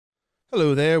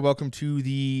Hello there. Welcome to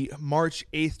the March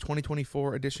 8th,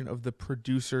 2024 edition of the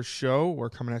Producer Show. We're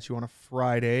coming at you on a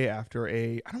Friday after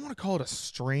I don't want to call it a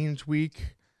strange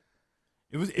week.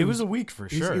 It was a week for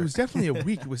sure. It was definitely a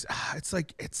week.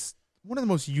 It's one of the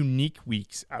most unique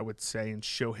weeks, I would say, in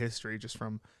show history, just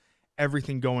from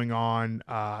everything going on.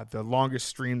 The longest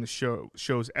stream the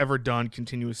show's ever done,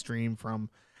 continuous stream from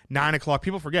 9 o'clock.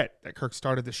 People forget that Kirk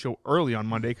started the show early on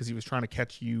Monday because he was trying to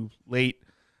catch you late.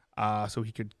 So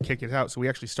he could kick it out. So we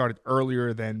actually started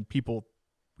earlier than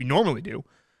we normally do.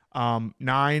 9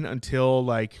 until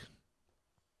like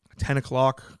 10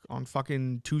 o'clock on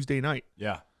fucking Tuesday night.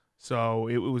 Yeah. So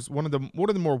it was one of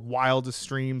the more wildest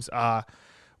streams,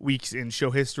 weeks in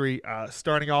show history.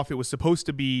 Starting off,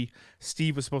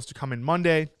 Steve was supposed to come in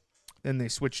Monday, then they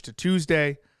switched to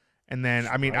Tuesday. And then,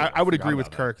 I would agree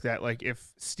with Kirk that like if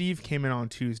Steve came in on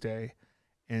Tuesday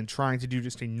and trying to do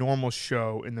just a normal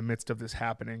show in the midst of this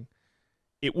happening,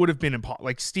 it would have been impossible.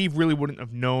 Like, Steve really wouldn't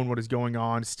have known what is going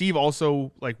on. Steve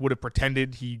also like would have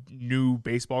pretended he knew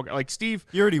baseball. Like, Steve,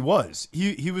 he already was.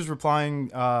 He was replying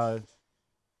to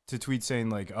tweets saying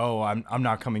like, "Oh, I'm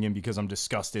not coming in because I'm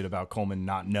disgusted about Coleman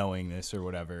not knowing this or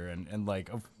whatever." And like,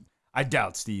 I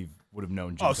doubt Steve would have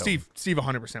known. Steve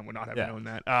 100% would not have known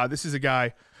that. This is a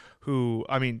guy who,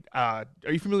 are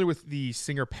you familiar with the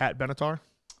singer Pat Benatar?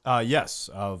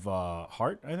 Yes, of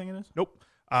Heart, I think it is. Nope.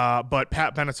 But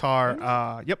Pat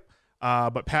Benatar, yep.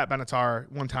 But Pat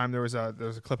Benatar, one time there was a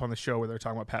clip on the show where they were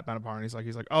talking about Pat Benatar, and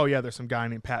he's like, oh yeah, there's some guy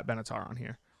named Pat Benatar on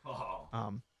here.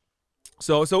 Oh.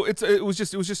 So it was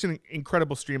just an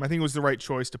incredible stream. I think it was the right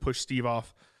choice to push Steve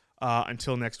off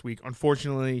until next week.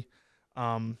 Unfortunately,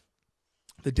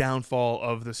 the downfall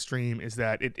of the stream is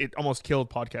that it almost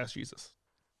killed Podcast Jesus.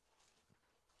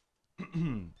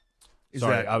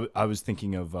 Sorry, I was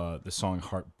thinking of the song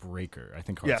Heartbreaker. I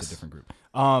think Heart's a different group.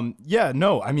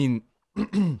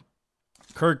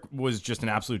 Kirk was just an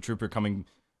absolute trooper coming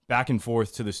back and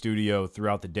forth to the studio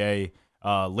throughout the day,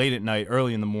 late at night,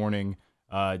 early in the morning.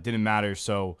 Didn't matter.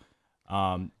 So,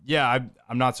 I'm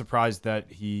not surprised that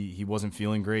he wasn't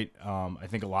feeling great. I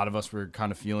think a lot of us were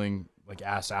kind of feeling like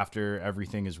ass after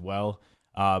everything as well.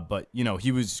 But,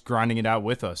 he was grinding it out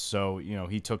with us. So,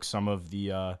 he took some of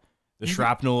the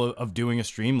shrapnel of doing a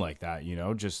stream like that,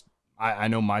 I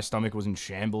know my stomach was in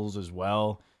shambles as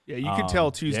well. Yeah, you could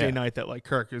tell Tuesday night that like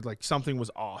Kirk, like something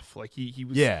was off. Like he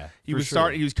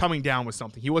was coming down with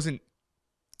something. He wasn't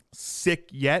sick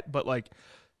yet, but like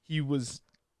he was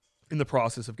in the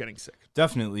process of getting sick.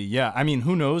 Definitely, yeah.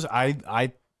 Who knows?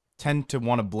 I tend to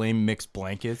want to blame Mick's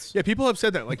blankets. Yeah, people have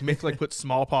said that like Mick like put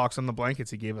smallpox on the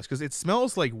blankets he gave us because it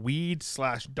smells like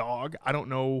weed/dog. I don't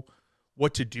know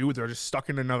what to do. They're just stuck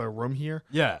in another room here.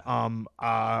 Yeah.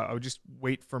 I would just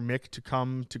wait for Mick to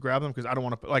come to grab them because I don't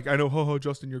want to like, I know,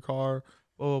 just in your car,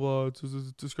 blah, blah, blah. It's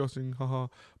disgusting. Haha.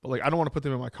 But like, I don't want to put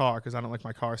them in my car because I don't like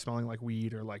my car smelling like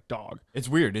weed or like dog. It's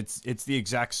weird. It's the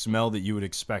exact smell that you would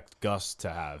expect Gus to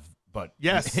have. But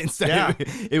yes, instead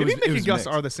Mick and Gus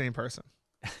are the same person.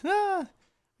 I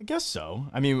guess so.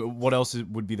 What else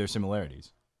would be their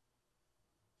similarities?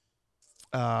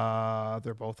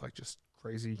 They're both like just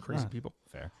crazy people.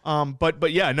 Fair.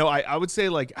 But yeah, no, I would say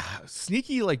like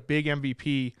sneaky like big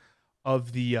MVP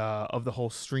of the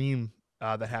whole stream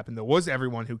that happened. There was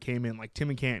everyone who came in, like Tim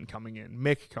and Canton coming in,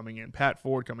 Mick coming in, Pat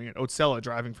Ford coming in, Otsella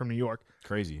driving from New York.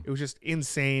 Crazy. It was just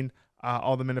insane.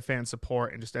 All the Minifan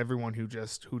support and just everyone who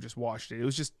just watched it.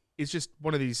 It's just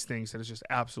one of these things that is just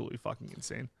absolutely fucking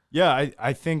insane. Yeah,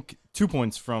 I think 2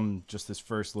 points from just this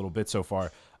first little bit so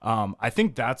far. I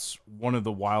think that's one of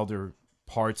the wilder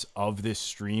parts of this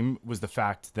stream was the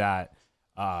fact that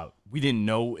we didn't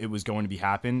know it was going to be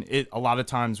happen. A lot of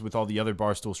times with all the other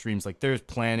Barstool streams, like there's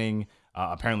planning.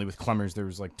 Apparently with Clemmers, there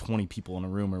was like 20 people in a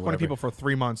room or whatever. 20 people for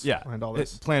 3 months. Yeah, planned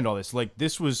all this. Like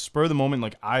this was spur of the moment.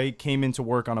 Like I came into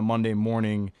work on a Monday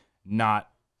morning, not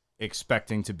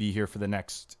expecting to be here for the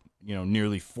next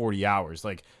nearly 40 hours.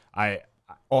 Like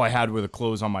all I had were the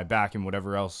clothes on my back and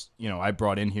whatever else I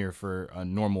brought in here for a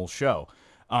normal show.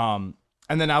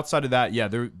 And then outside of that, yeah,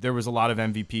 there was a lot of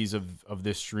MVPs of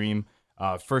this stream.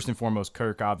 First and foremost,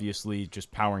 Kirk, obviously,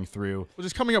 just powering through. Well,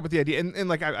 just coming up with the idea. And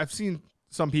like, I've seen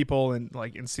some people and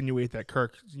like insinuate that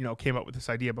Kirk, came up with this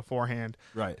idea beforehand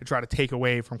to try to take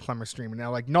away from Clemmer's stream. And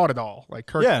now, like, not at all. Like,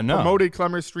 Kirk promoted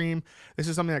Clemmer's stream. This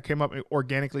is something that came up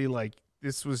organically. Like,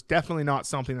 this was definitely not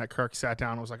something that Kirk sat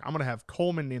down and was like, I'm going to have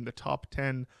Coleman named the top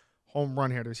 10 home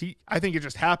run hitters. I think it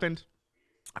just happened.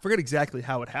 I forget exactly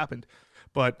how it happened.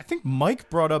 But I think Mike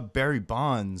brought up Barry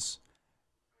Bonds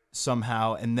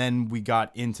somehow, and then we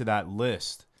got into that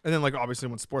list. And then, like, obviously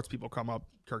when sports people come up,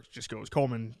 Kirk just goes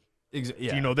Coleman Do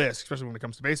you know this, especially when it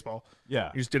comes to baseball?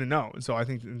 Yeah. You just didn't know. And so I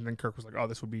think, and then Kirk was like, oh,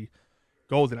 this would be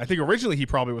golden. I think originally he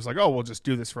probably was like, oh, we'll just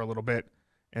do this for a little bit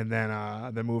and then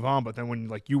move on. But then when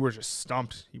like you were just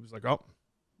stumped, he was like, oh.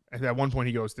 And at one point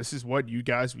he goes, this is what you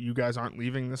guys aren't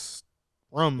leaving this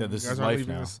room. Yeah, this you guys is aren't life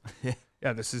leaving now.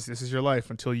 Yeah, this is your life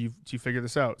until you figure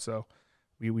this out. So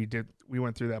we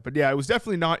went through that. But yeah, it was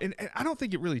definitely not, and I don't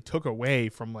think it really took away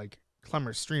from like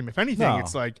Clemmer's stream. If anything, No.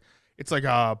 it's like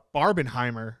a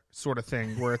Barbenheimer sort of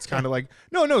thing where it's kind of like,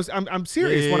 no, I'm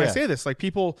serious when I say this. Like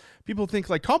people think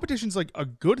like competition's like a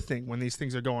good thing when these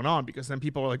things are going on, because then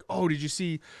people are like, oh, did you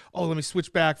see? Oh, let me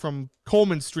switch back from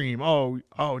Coleman's stream. Oh,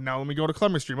 now let me go to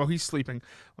Clemmer's stream. Oh, he's sleeping.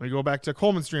 Let me go back to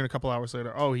Coleman's stream a couple hours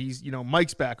later. Oh, he's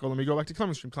Mike's back. Oh, let me go back to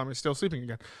Clemmer's stream. Clemmer's still sleeping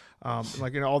again.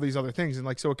 Like all these other things, and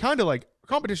like so it kind of like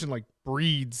competition like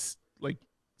breeds like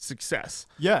success.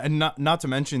 Yeah, and not to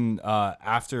mention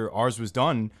after ours was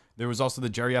done, there was also the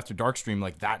Jerry After Dark stream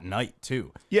like that night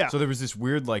too. Yeah. So there was this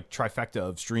weird like trifecta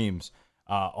of streams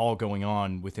all going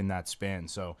on within that span.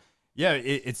 So yeah,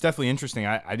 it's definitely interesting.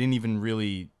 I didn't even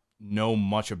really know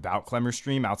much about Clemmer's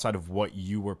stream outside of what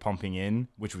you were pumping in,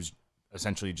 which was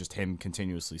essentially just him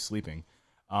continuously sleeping.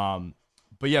 But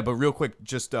real quick,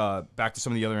 just back to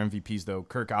some of the other MVPs though.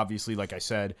 Kirk, obviously, like I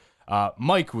said,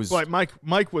 Mike was. But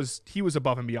Mike was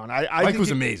above and beyond. I Mike think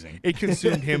was amazing. It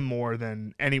consumed him more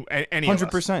than any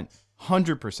 100%.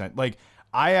 100%. Like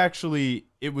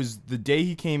it was the day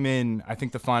he came in, I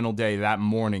think the final day that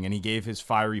morning, and he gave his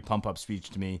fiery pump up speech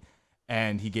to me,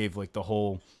 and he gave like the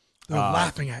whole. They're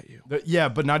laughing at you.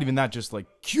 But not even that. Just like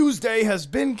Tuesday has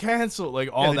been canceled. Like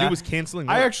all that. He was canceling.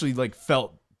 I actually like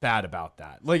felt bad about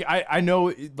that. Like I know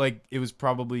it was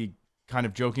probably kind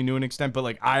of joking to an extent, but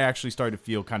like I actually started to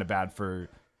feel kind of bad for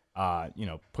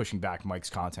pushing back Mike's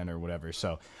content or whatever.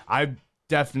 So I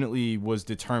definitely was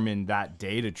determined that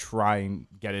day to try and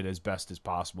get it as best as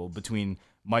possible. Between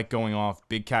Mike going off,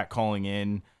 Big Cat calling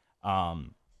in,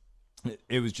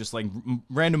 it was just like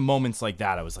random moments like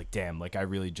that. I was like, damn, like I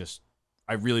really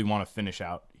want to finish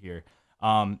out here.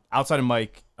 Outside of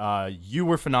Mike, you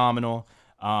were phenomenal.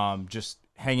 Just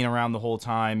hanging around the whole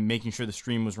time, making sure the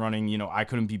stream was running. I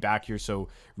couldn't be back here, so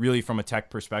really from a tech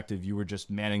perspective, you were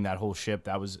just manning that whole ship.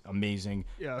 That was amazing.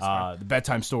 Yeah, the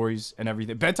bedtime stories and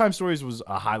everything. Bedtime stories was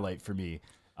a highlight for me.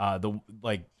 The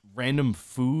like random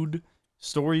food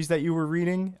stories that you were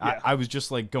reading. Yeah. I was just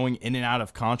like going in and out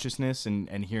of consciousness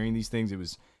and hearing these things. It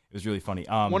was really funny.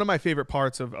 One of my favorite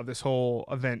parts of this whole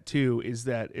event too is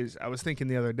I was thinking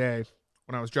the other day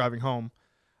when I was driving home,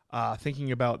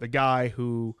 thinking about the guy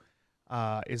who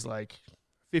is like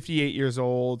 58 years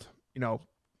old.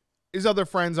 His other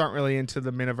friends aren't really into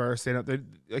the Miniverse.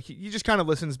 He just kind of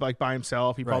listens like by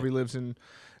himself. He probably lives in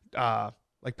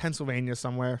like Pennsylvania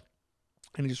somewhere,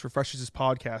 and he just refreshes his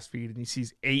podcast feed and he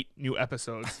sees 8 new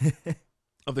episodes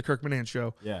of the Kirk Minahan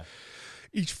Show. Yeah,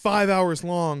 each 5 hours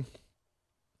long,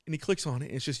 and he clicks on it.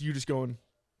 And it's just you just going,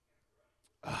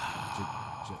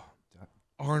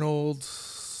 Arnold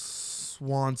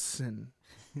Swanson.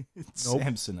 Nope.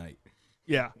 Samsonite.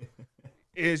 Yeah,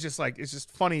 it's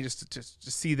just funny just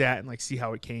to see that and like see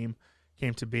how it came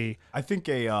to be. I think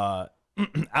I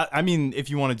mean, if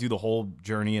you want to do the whole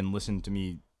journey and listen to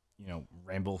me,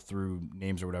 ramble through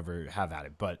names or whatever, have at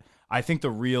it. But I think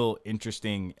the real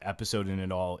interesting episode in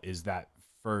it all is that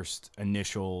first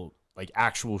initial like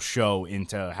actual show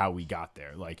into how we got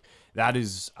there. Like that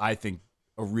is, I think,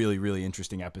 a really, really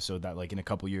interesting episode that like in a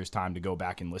couple years time to go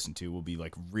back and listen to will be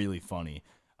like really funny.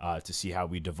 To see how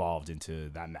we devolved into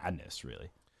that madness,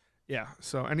 really. Yeah.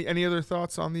 So, any other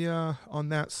thoughts on the on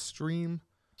that stream?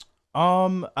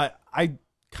 I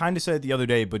kind of said it the other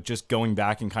day, but just going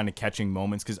back and kind of catching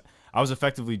moments, because I was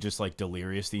effectively just like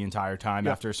delirious the entire time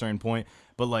after a certain point.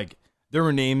 But like there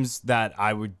were names that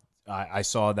I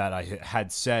saw that I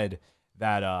had said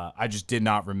that I just did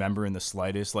not remember in the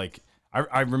slightest. Like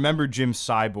I remember Jim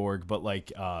Cyborg, but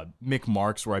like Mick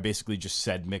Marks, where I basically just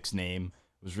said Mick's name,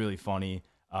 was really funny.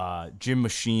 Jim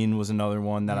Machine was another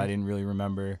one that I didn't really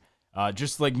remember.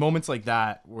 Just like moments like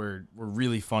that were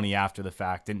really funny after the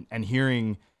fact, and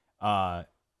hearing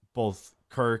both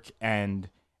Kirk and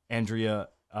Andrea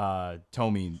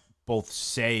Tomey both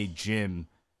say Jim,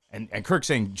 and Kirk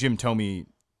saying Jim Tomey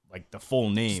like the full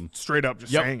name, straight up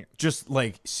just saying it. Just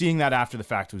like seeing that after the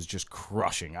fact was just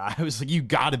crushing. I was like, you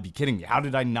got to be kidding me! How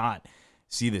did I not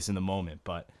see this in the moment?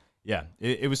 But yeah,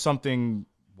 it was something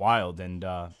wild, and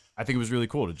I think it was really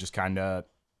cool to just kind of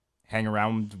hang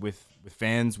around with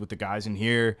fans, with the guys in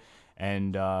here,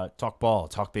 and talk ball,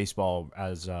 talk baseball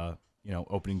as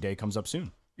opening day comes up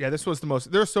soon. Yeah, this was the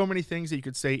most. There are so many things that you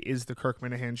could say is the Kirk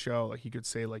Minahan Show. Like you could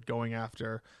say like going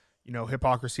after,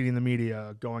 hypocrisy in the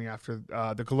media, going after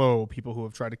the Globe, people who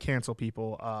have tried to cancel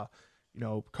people,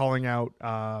 calling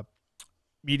out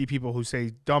media people who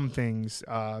say dumb things,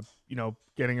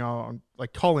 getting on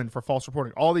like Cullen for false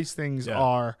reporting. All these things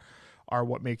are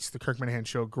what makes the Kirk Minahan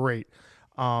show great.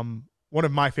 One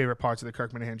of my favorite parts of the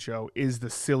Kirk Minahan show is the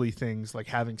silly things like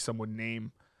having someone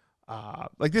name.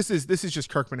 Like this is just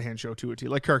Kirk Minahan show to a T.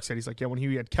 Like Kirk said, he's like, yeah, when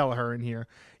he had Kelleher in here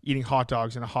eating hot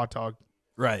dogs in a hot dog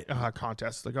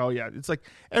contest, like, oh yeah, it's like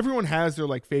everyone has their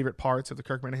like favorite parts of the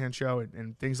Kirk Minahan show,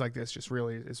 and things like this just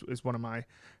really is one of my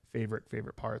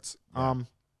favorite parts. But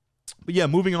yeah,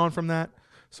 moving on from that.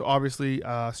 So obviously,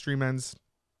 stream ends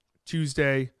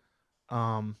Tuesday,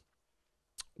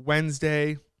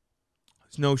 Wednesday.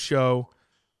 There's no show.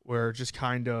 We're just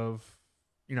kind of,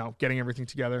 getting everything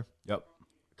together. Yep.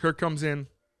 Kirk comes in.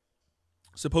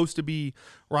 Supposed to be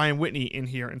Ryan Whitney in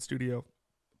here in studio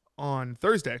on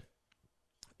Thursday.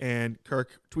 And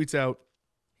Kirk tweets out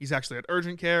he's actually at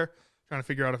urgent care, trying to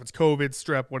figure out if it's COVID,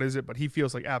 strep, what is it? But he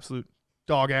feels like absolute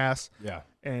dog ass. Yeah.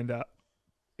 And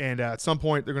at some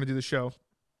point they're going to do the show,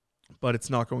 but it's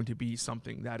not going to be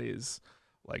something that is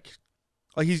like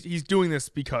he's doing this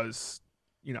because,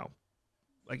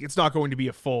 like it's not going to be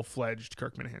a full-fledged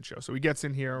Kirk Minahan show. So he gets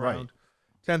in here around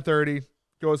 10:30,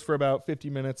 goes for about 50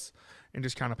 minutes, and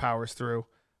just kind of powers through.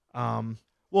 Well,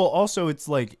 also it's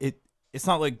like it's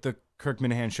not like the Kirk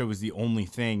Minahan show was the only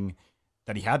thing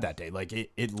that he had that day. Like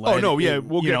it led, oh no, yeah,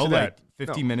 we'll get to that.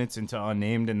 50 minutes into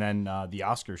Unnamed, and then the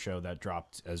Oscar show that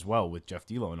dropped as well with Jeff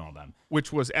D'Lo and all them,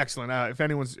 which was excellent. If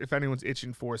anyone's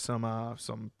itching for some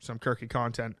Kirky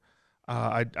content,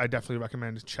 I definitely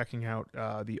recommend checking out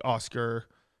the Oscar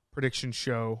prediction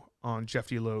show on Jeff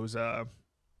D'Lo's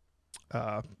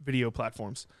video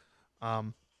platforms,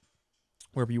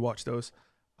 wherever you watch those.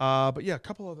 But yeah, a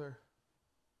couple other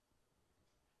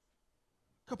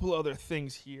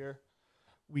things here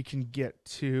we can get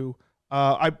to.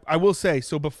 I will say,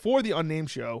 so before the Unnamed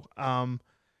show,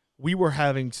 we were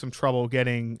having some trouble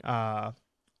getting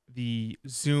the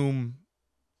Zoom,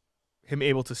 him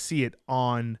able to see it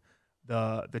on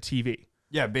the TV.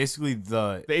 Yeah, basically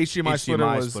the HDMI splitter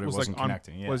was wasn't like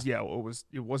connecting. It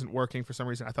wasn't working for some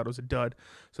reason. I thought it was a dud.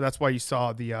 So that's why you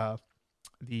saw the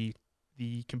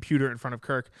computer in front of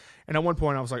Kirk. And at one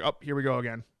point I was like, oh, here we go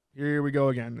again. Here we go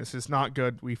again. This is not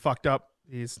good. We fucked up.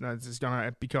 This is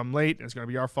gonna become late, and it's gonna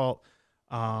be our fault.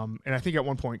 And I think at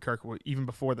one point Kirk, even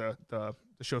before the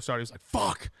show started, he was like,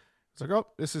 "Fuck!" It's like, "Oh,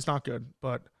 this is not good."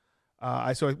 But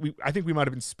I think we might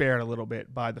have been spared a little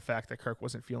bit by the fact that Kirk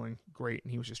wasn't feeling great,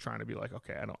 and he was just trying to be like,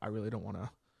 "Okay, I really don't want to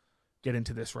get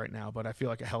into this right now." But I feel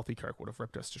like a healthy Kirk would have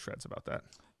ripped us to shreds about that.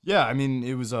 Yeah, I mean,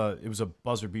 it was a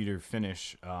buzzer beater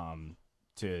finish.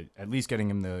 To at least getting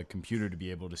him the computer to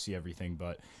be able to see everything,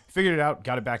 but figured it out,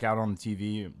 got it back out on the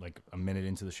TV like a minute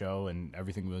into the show, and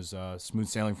everything was smooth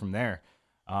sailing from there.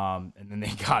 And then they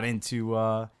got into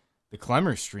the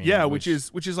Clemmer stream. Yeah, which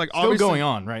is like still going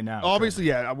on right now. Obviously,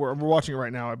 yeah, we're watching it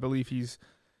right now. I believe he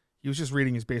was just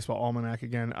reading his baseball almanac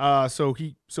again. So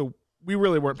we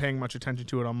really weren't paying much attention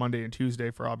to it on Monday and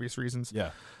Tuesday for obvious reasons.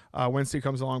 Yeah. Wednesday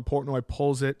comes along, Portnoy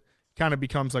pulls it, kind of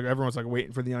becomes like everyone's like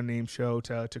waiting for the Unnamed show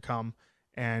to come.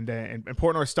 And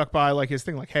Portnoy stuck by like his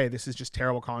thing, like, hey, this is just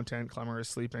terrible content. Clemmer is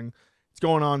sleeping. It's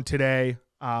going on today.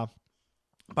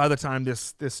 By the time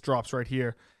this drops right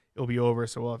here, it'll be over,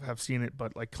 so we'll have seen it.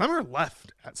 But like Clemmer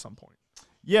left at some point.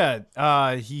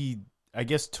 Yeah, he I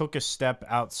guess took a step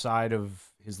outside of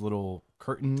his little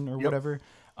curtain or whatever.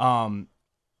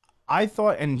 I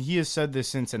thought, and he has said this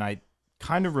since, and I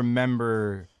kind of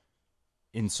remember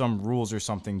in some rules or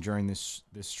something during this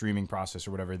streaming process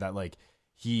or whatever that like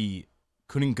he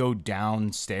couldn't go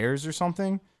downstairs or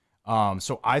something.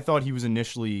 So I thought he was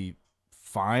initially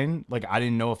fine. Like I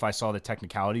didn't know if I saw the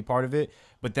technicality part of it,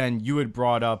 but then you had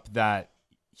brought up that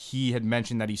he had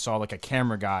mentioned that he saw like a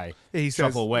camera guy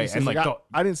shuffle away. And like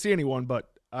I didn't see anyone, but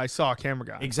I saw a camera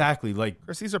guy. Exactly. Like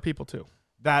Chris, these are people too.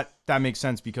 That makes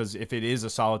sense because if it is a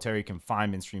solitary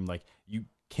confinement stream, like you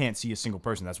can't see a single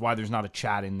person. That's why there's not a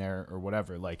chat in there or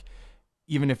whatever. Like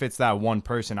even if it's that one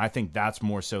person, I think that's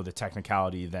more so the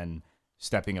technicality than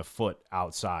stepping a foot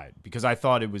outside, because I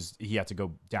thought it was he had to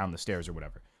go down the stairs or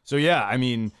whatever. So yeah, I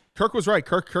mean, Kirk was right.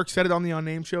 Kirk said it on the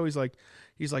Unnamed show. He's like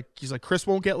Chris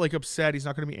won't get like upset. He's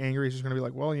not going to be angry. He's just going to be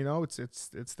like, well, it's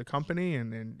the company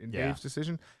and Dave's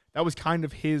decision. That was kind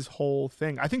of his whole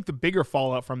thing. I think the bigger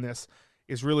fallout from this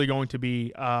is really going to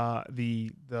be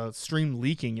the stream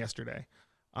leaking yesterday.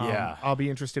 I'll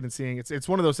be interested in seeing. It's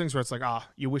one of those things where it's like,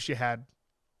 you wish you had.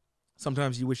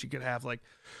 Sometimes you wish you could have like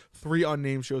 3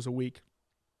 Unnamed shows a week,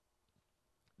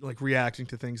 like reacting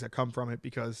to things that come from it,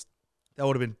 because that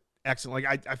would have been excellent.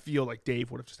 Like I feel like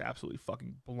Dave would have just absolutely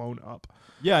fucking blown up.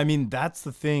 Yeah, I mean, that's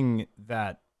the thing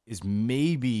that is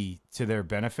maybe to their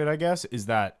benefit, I guess, is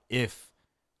that if,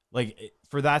 like,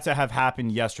 for that to have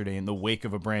happened yesterday in the wake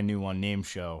of a brand new unnamed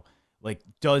show, like,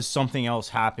 does something else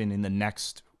happen in the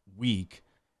next week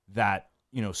that,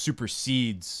 you know,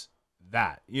 supersedes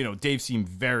that? You know, Dave seemed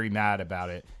very mad about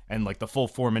it, and like the full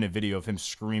 4-minute video of him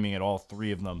screaming at all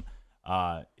three of them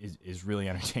is really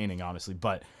entertaining, honestly.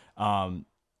 But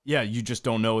yeah, you just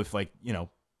don't know if, like, you know,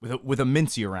 with a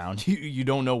Mincy around, you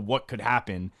don't know what could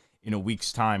happen in a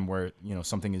week's time where, you know,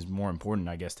 something is more important,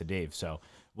 I guess, to Dave. So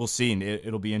we'll see, and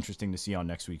it'll be interesting to see on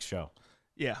next week's show.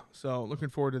 Yeah, so looking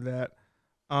forward to that.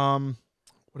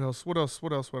 What else?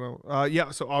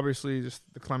 Yeah, so obviously just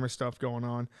the Clemmer stuff going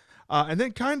on. And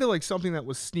then kind of like something that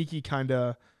was sneaky, kind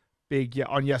of big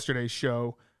on yesterday's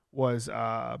show was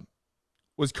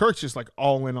Kirk's just like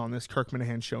all in on this Kirk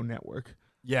Minahan Show network.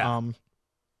 Yeah.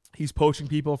 He's poaching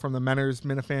people from the Menners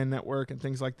Minifan network and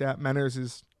things like that. Menners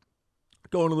is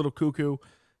going a little cuckoo,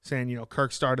 saying, you know,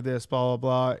 Kirk started this, blah,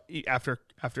 blah, blah. After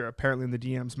apparently in the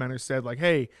DMs, Menners said, like,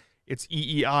 hey, it's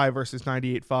EEI versus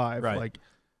 98.5. Right. Like,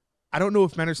 I don't know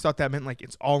if Menners thought that meant, like,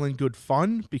 it's all in good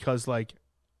fun, because, like,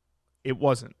 it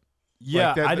wasn't.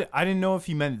 Yeah, like I didn't know if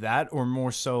he meant that or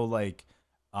more so, like,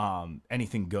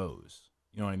 anything goes.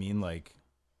 You know what I mean? Like,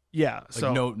 yeah, like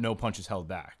so no punches held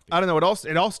back. I don't know.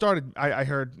 It all started. I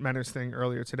heard Menners' thing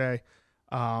earlier today,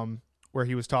 where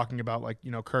he was talking about, like,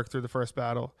 you know, Kirk through the first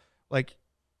battle. Like,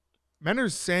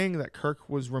 Menners saying that Kirk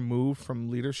was removed from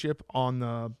leadership on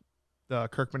the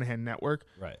Kirk Minahan network.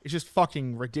 Right. It's just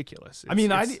fucking ridiculous.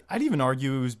 I'd even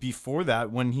argue it was before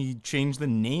that when he changed the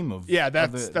name of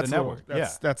the network.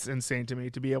 That's insane to me,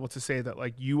 to be able to say that,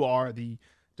 like, you are the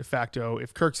de facto.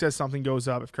 If Kirk says something goes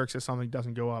up, if Kirk says something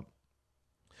doesn't go up,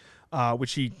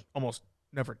 which he almost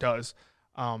never does,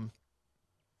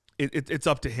 it's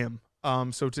up to him.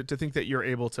 So to think that you're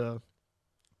able to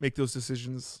make those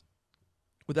decisions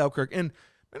without Kirk, and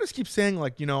I just keep saying,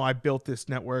 like, you know, I built this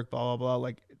network, blah, blah, blah.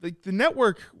 Like the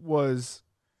network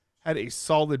had a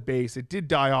solid base. It did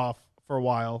die off for a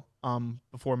while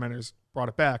before Menners brought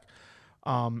it back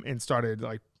and started,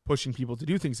 like, pushing people to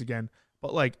do things again.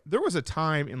 But, like, there was a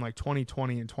time in, like,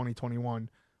 2020 and 2021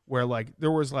 where, like,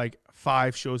 there was, like,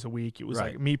 5 shows a week. It was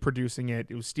like me producing it.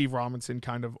 It was Steve Robinson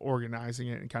kind of organizing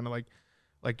it and kind of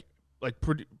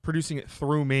producing it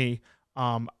through me.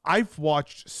 I've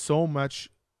watched so much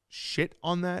shit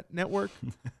on that network.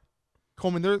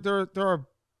 Coleman,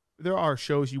 there are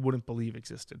shows you wouldn't believe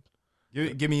existed.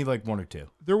 Give me like one or two.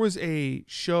 There was a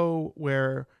show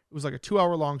where it was like a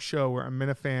 2-hour-long show where a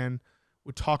Minifan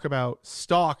would talk about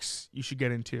stocks you should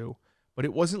get into, but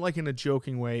it wasn't like in a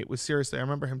joking way. It was seriously. I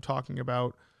remember him talking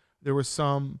about there was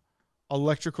some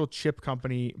electrical chip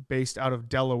company based out of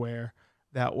Delaware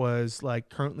that was, like,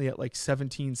 currently at like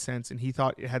 17 cents, and he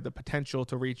thought it had the potential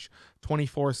to reach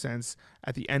 24 cents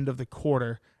at the end of the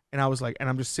quarter. And I was like, and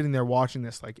I'm just sitting there watching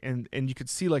this, like, and you could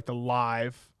see, like, the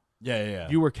live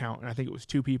viewer count, and I think it was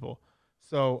 2 people.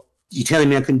 So you telling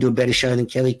me I couldn't do a better show than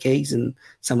Kelly Keegs and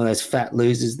some of those fat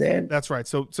losers there? That's right.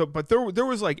 So but there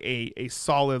was like a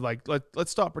solid, like,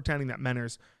 let's stop pretending that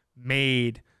Menners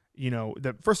made, you know,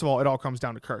 that first of all, it all comes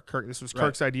down to Kirk. This was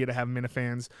Kirk's idea to have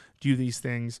Minifans do these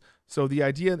things. So the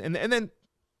idea, and then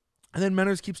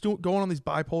Menners keeps going on these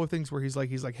bipolar things where he's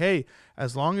like, hey,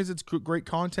 as long as it's great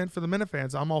content for the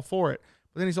Minifans, I'm all for it.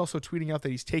 But then he's also tweeting out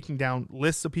that he's taking down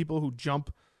lists of people who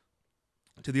jump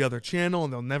to the other channel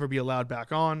and they'll never be allowed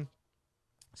back on.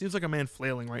 Seems like a man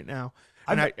flailing right now.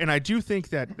 And I do think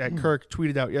that Kirk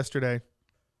tweeted out yesterday.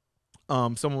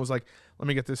 Someone was like, let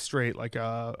me get this straight. Like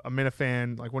a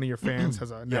Minifan, like one of your fans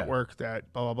has a network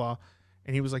that blah, blah, blah.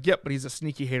 And he was like, yep, but he's a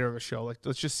sneaky hater of the show. Like,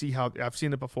 let's just see how, I've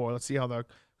seen it before. Let's see how the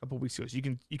couple of weeks goes. You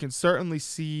can certainly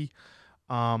see,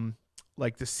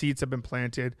 like, the seeds have been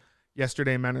planted.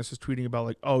 Yesterday, Menners was tweeting about,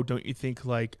 like, oh, don't you think,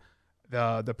 like,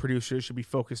 the producers should be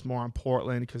focused more on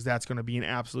Portland because that's going to be an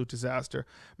absolute disaster.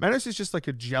 Menners is just like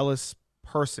a jealous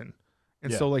person.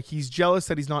 And so, like, he's jealous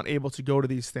that he's not able to go to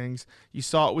these things. You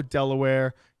saw it with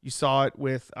Delaware. You saw it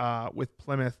with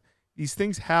Plymouth. These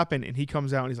things happen, and he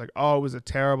comes out and he's like, oh, it was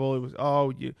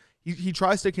he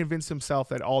tries to convince himself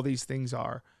that all these things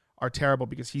are terrible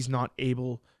because he's not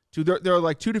able to. There are,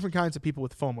 like, 2 different kinds of people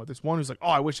with FOMO. There's one who's like, oh,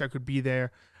 I wish I could be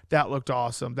there. That looked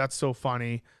awesome. That's so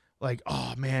funny. Like,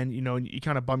 oh, man, you know, you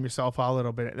kind of bum yourself out a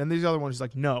little bit. And then there's the other one who's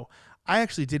like, no, I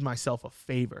actually did myself a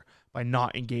favor by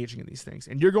not engaging in these things.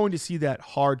 And you're going to see that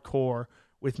hardcore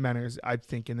with Menners, I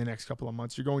think, in the next couple of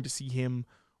months. You're going to see him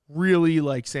really,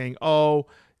 like, saying, oh,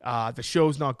 the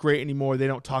show's not great anymore. They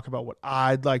don't talk about what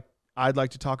I'd like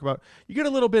to talk about. You get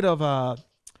a little bit of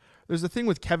there's a thing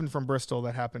with Kevin from Bristol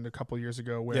that happened a couple years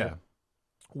ago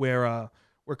where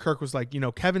Kirk was like,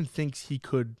 Kevin thinks he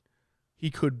could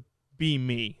be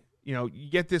me. You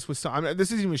get this with some.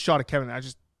 This isn't even a shot at Kevin. I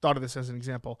just thought of this as an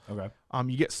example. Okay.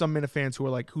 You get some Minute fans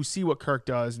who see what Kirk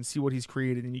does and see what he's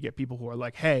created, and you get people who are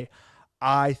like, hey,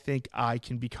 I think I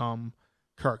can become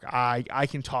Kirk. I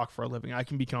can talk for a living. I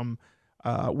can become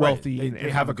wealthy and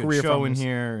have a career show in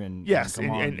here, and yes,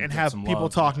 and have people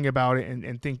talking about it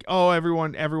and think, oh,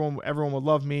 everyone will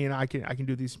love me, and I can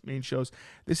do these main shows.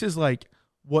 This is like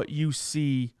what you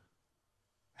see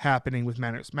happening with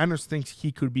Manners. Manners thinks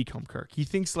he could become Kirk. He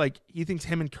thinks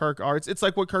him and Kirk are. It's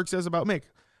like what Kirk says about Mick,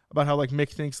 about how like Mick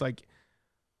thinks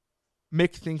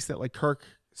that like Kirk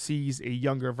sees a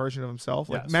younger version of himself.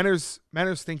 Like yes.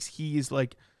 Manners thinks he is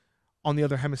like on the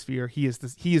other hemisphere. He is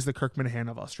the Kirk Minahan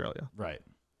of Australia. Right.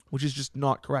 Which is just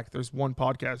not correct. There's one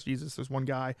podcast, Jesus. There's one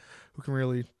guy who can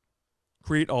really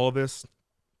create all of this.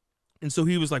 And so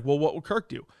he was like, well, what would Kirk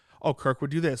do? Oh, Kirk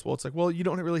would do this. Well, it's like, well, you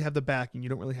don't really have the backing. You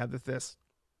don't really have this.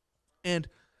 And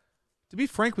to be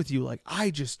frank with you, like,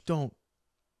 I just don't.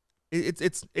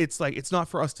 It's like, it's not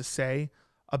for us to say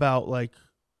about like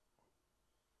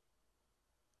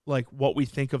what we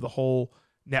think of the whole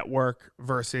network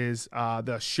versus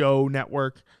the show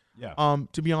network. Yeah.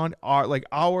 To be on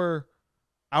our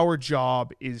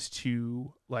job is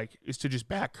to just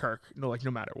back Kirk, no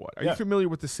matter what. Are you familiar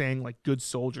with the saying like good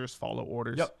soldiers follow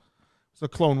orders? Yep. It's a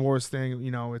Clone Wars thing,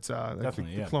 it's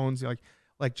definitely the clones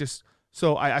like just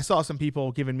so I saw some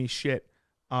people giving me shit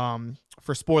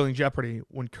for spoiling Jeopardy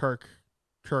when Kirk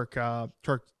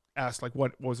asked like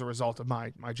what was the result of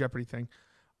my Jeopardy thing.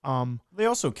 They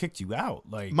also kicked you out.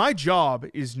 Like, my job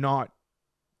is not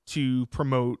to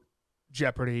promote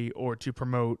Jeopardy or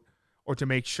to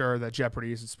make sure that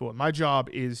Jeopardy isn't spoiled. My job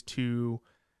is to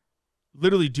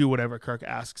literally do whatever Kirk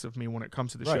asks of me when it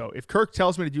comes to the show. If Kirk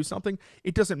tells me to do something,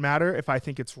 it doesn't matter if I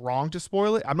think it's wrong to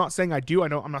spoil it. I'm not saying I do.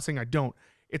 I'm not saying I don't.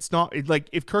 It's not like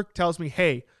if Kirk tells me,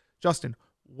 hey, Justin,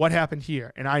 what happened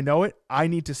here? And I know it, I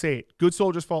need to say it. Good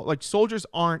soldiers fall. Like, soldiers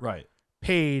aren't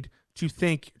paid to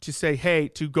say, hey,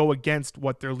 to go against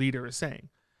what their leader is saying.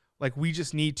 Like, we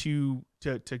just need to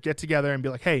get together and be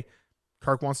like, hey,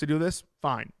 Kirk wants to do this,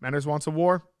 fine. Manners wants a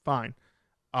war, fine.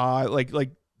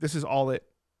 Like this is all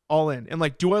in. And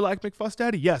like, do I like McFuss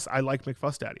Daddy? Yes, I like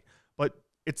McFuss Daddy. But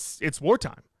it's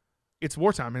wartime. It's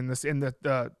wartime. And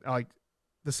the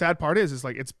sad part is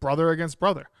like it's brother against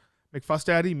brother. McFuss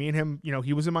Daddy, me and him,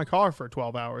 he was in my car for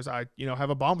 12 hours. I, have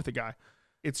a bond with the guy.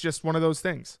 It's just one of those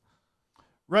things.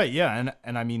 Right, yeah.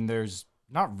 And I mean, there's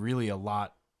not really a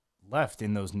lot left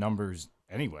in those numbers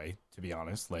anyway, to be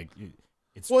honest. Like,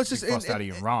 it's just McFuss Daddy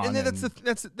and Ron. And then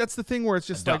that's the thing where it's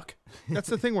just like that's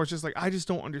the thing where it's just like I just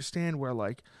don't understand where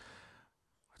like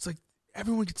it's like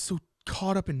everyone gets so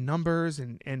caught up in numbers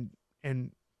and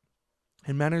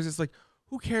Manners. It's like,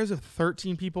 who cares if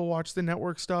 13 people watch the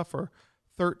network stuff or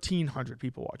 1,300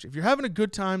 people watch it? If you're having a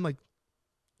good time, like,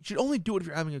 you should only do it if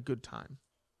you're having a good time.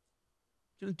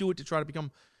 You don't do it to try to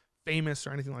become famous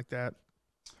or anything like that.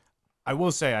 I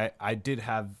will say I did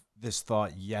have this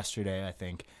thought yesterday, I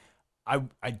think.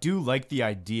 I do like the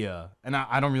idea, and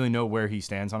I don't really know where he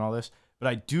stands on all this, but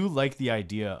I do like the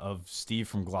idea of Steve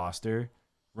from Gloucester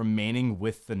remaining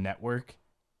with the network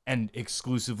and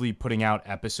exclusively putting out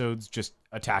episodes just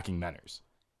attacking Menners.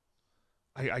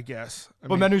 I guess.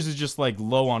 But Menners is just like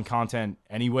low on content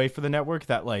anyway for the network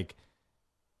that like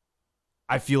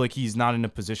I feel like he's not in a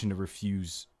position to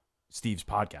refuse Steve's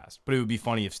podcast. But it would be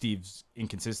funny if Steve's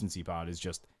Inconsistency Pod is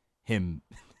just him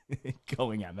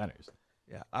going at Menners.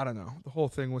 Yeah, I don't know. The whole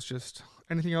thing was just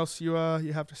anything else you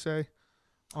have to say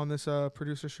on this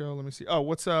producer show? Let me see.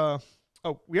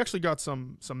 We actually got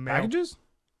some mail. Packages?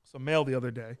 Some mail the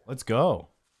other day. Let's go.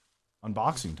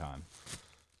 Unboxing time.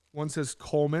 One says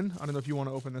Coleman. I don't know if you want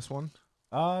to open this one.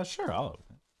 Sure, I'll open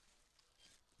it.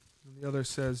 And the other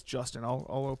says Justin. I'll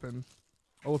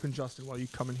open Justin while you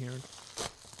come in here.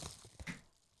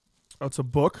 Oh, it's a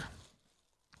book.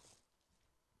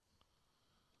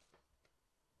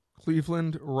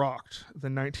 Cleveland rocked the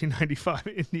 1995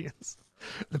 Indians.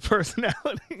 The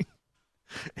personality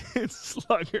and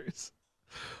sluggers.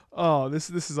 Oh, this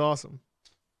is awesome.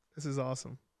 This is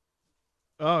awesome.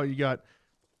 Oh, you got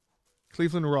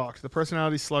Cleveland rocked the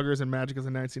personality, sluggers, and magic of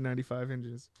the 1995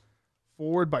 Indians.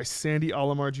 Forward by Sandy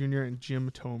Alomar Jr. and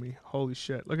Jim Thome. Holy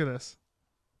shit! Look at this.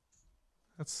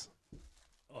 That's.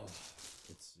 Oh,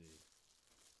 let's see.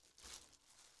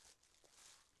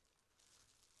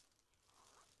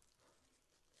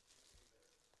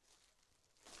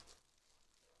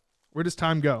 Where does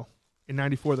time go? In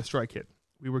 94, the strike hit.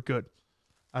 We were good.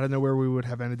 I don't know where we would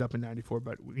have ended up in 94,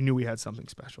 but we knew we had something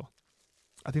special.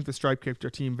 I think the stripe kept our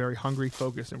team very hungry,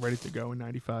 focused, and ready to go in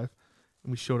 '95,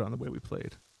 and we showed it on the way we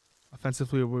played.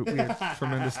 Offensively, we had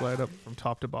tremendous light up from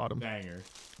top to bottom. Banger.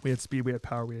 We had speed, we had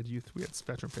power, we had youth, we had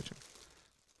veteran pitching.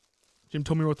 Jim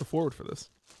told me wrote the forward for this.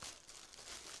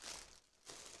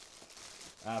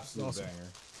 Absolute Awesome. banger.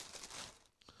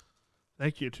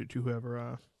 Thank you to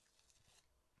whoever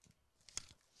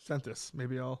sent this.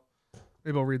 Maybe I'll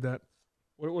read that.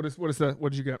 What is that?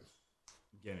 What did you get?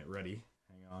 Getting it ready.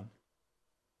 Hang on.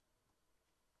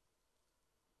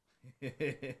 This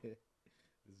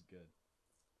is good.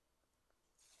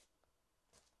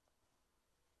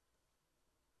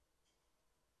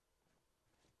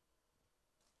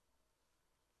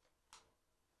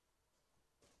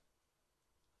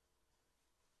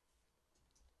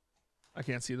 I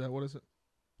can't see that. What is it?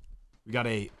 We got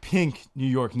a pink New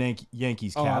York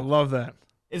Yankees cap. Oh, I love that.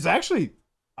 It's actually,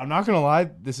 I'm not gonna lie,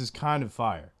 this is kind of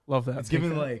fire. Love that. It's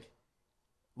giving like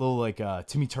little like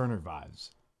Timmy Turner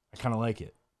vibes. I kind of like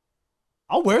it.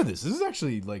 I'll wear this. This is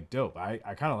actually like dope. I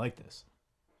kind of like this.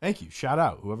 Thank you. Shout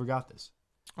out whoever got this.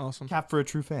 Awesome. Cap for a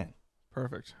true fan.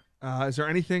 Perfect. Is there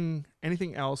anything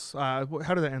else? How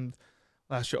did that end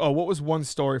last show? Oh, what was one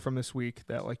story from this week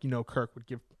that Kirk would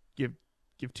give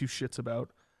two shits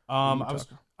about?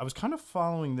 I was kind of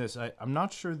following this. I'm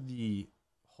not sure the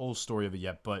whole story of it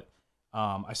yet, but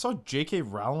I saw J.K.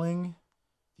 Rowling,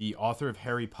 the author of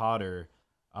Harry Potter,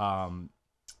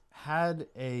 had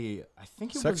a, I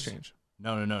think it sex was change.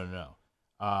 No.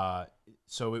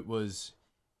 So it was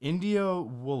India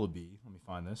Willoughby. Let me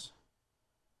find this.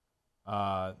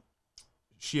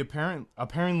 She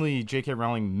apparently J.K.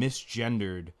 Rowling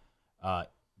misgendered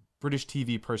British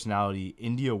TV personality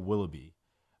India Willoughby.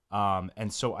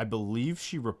 And so I believe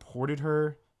she reported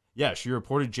her. Yeah, she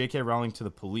reported J.K. Rowling to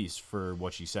the police for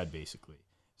what she said, basically.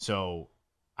 So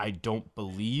I don't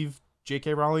believe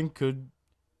J.K. Rowling could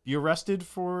be arrested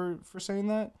for saying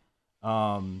that.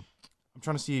 I'm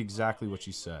trying to see exactly what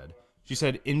she said. She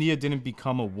said, India didn't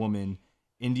become a woman.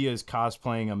 India is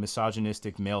cosplaying a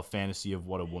misogynistic male fantasy of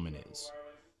what a woman is.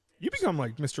 You become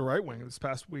like Mr. Right Wing this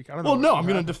past week. I don't know. Well, no, I'm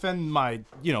going to defend my,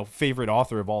 favorite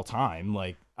author of all time.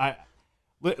 Like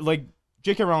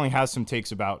J.K. Rowling has some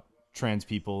takes about trans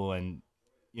people, and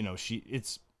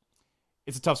it's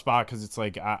a tough spot because it's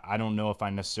like I don't know if I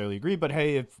necessarily agree, but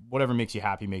hey, if whatever makes you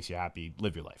happy,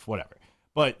 live your life, whatever.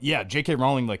 But yeah, J.K.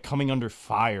 Rowling like coming under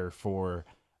fire for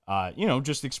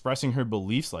just expressing her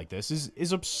beliefs like this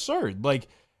is absurd. Like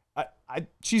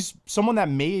she's someone that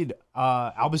made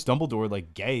Albus Dumbledore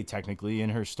like gay technically in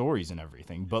her stories and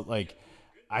everything, but like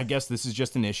I guess this is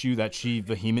just an issue that she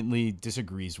vehemently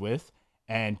disagrees with.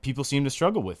 And people seem to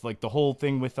struggle with, like the whole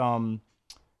thing with when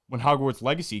Hogwarts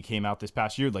Legacy came out this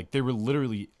past year. Like there were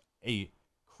literally a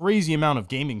crazy amount of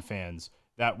gaming fans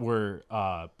that were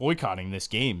boycotting this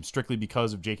game strictly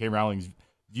because of J.K. Rowling's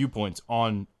viewpoints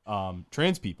on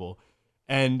trans people,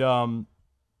 and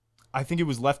I think it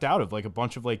was left out of like a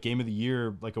bunch of like Game of the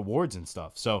Year like awards and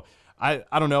stuff. So I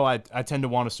don't know. I tend to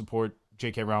want to support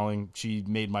J.K. Rowling. She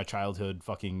made my childhood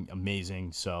fucking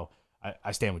amazing. So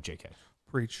I stand with J.K.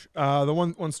 Preach. The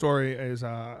one story is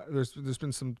there's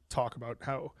been some talk about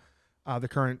how the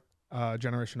current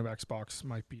generation of Xbox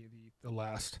might be the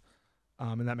last,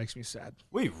 and that makes me sad.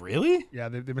 Wait, really? Yeah,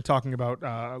 they've been talking about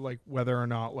like whether or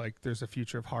not like there's a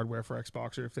future of hardware for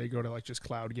Xbox, or if they go to like just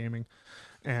cloud gaming,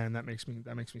 and that makes me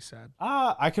sad.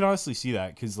 I can honestly see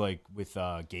that because like with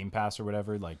Game Pass or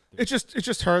whatever, like it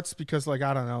just hurts because like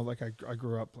I don't know, like I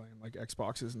grew up playing like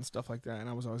Xboxes and stuff like that, and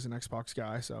I was always an Xbox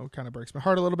guy, so it kind of breaks my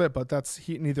heart a little bit. But that's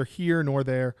neither here nor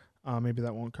there. Maybe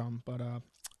that won't come. But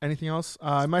anything else?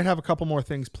 I might have a couple more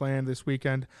things planned this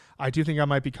weekend. I do think I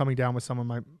might be coming down with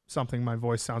something. My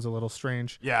voice sounds a little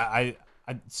strange. Yeah,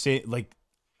 I'd say like.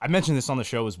 I mentioned this on the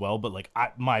show as well, but like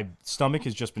my stomach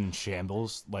has just been in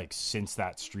shambles like since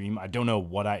that stream. I don't know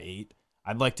what I ate.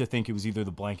 I'd like to think it was either the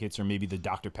blankets or maybe the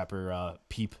Dr. Pepper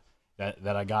peep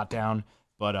that I got down.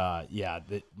 But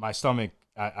my stomach,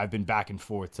 I've been back and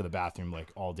forth to the bathroom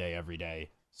like all day, every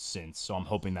day since. So I'm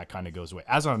hoping that kind of goes away.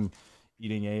 As I'm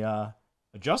eating a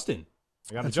Justin.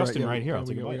 I got a Justin right here. I'll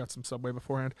take a bite. We got some Subway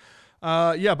beforehand.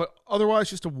 But otherwise,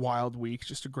 just a wild week,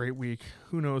 just a great week.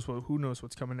 Who knows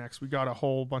what's coming next? We got a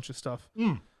whole bunch of stuff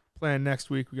planned next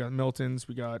week. We got Milton's.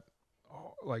 We got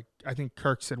I think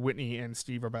Kirk said Whitney and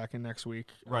Steve are back in next week.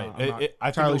 Right. I'm not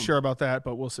entirely sure about that,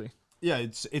 but we'll see. Yeah,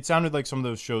 it sounded like some of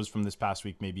those shows from this past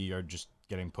week maybe are just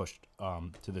getting pushed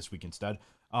to this week instead.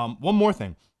 One more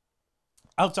thing.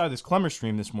 Outside this Clemmer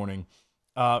stream this morning,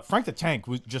 Frank the Tank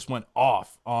just went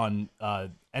off on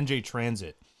NJ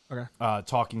Transit. Okay.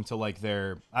 Talking to like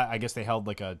I guess they held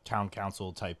like a town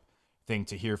council type thing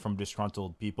to hear from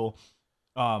disgruntled people.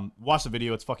 Watch the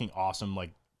video. It's fucking awesome.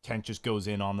 Like, Tank just goes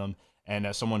in on them. And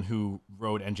as someone who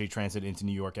rode NJ Transit into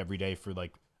New York every day for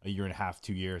like a year and a half,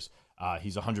 2 years,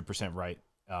 he's 100% right.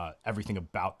 Everything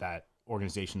about that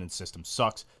organization and system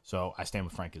sucks. So I stand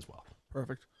with Frank as well.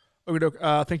 Perfect.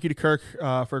 Okay, thank you to Kirk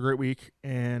for a great week,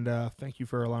 and thank you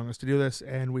for allowing us to do this.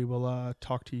 And we will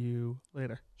talk to you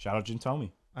later. Shout out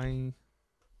Jintomi. Bye.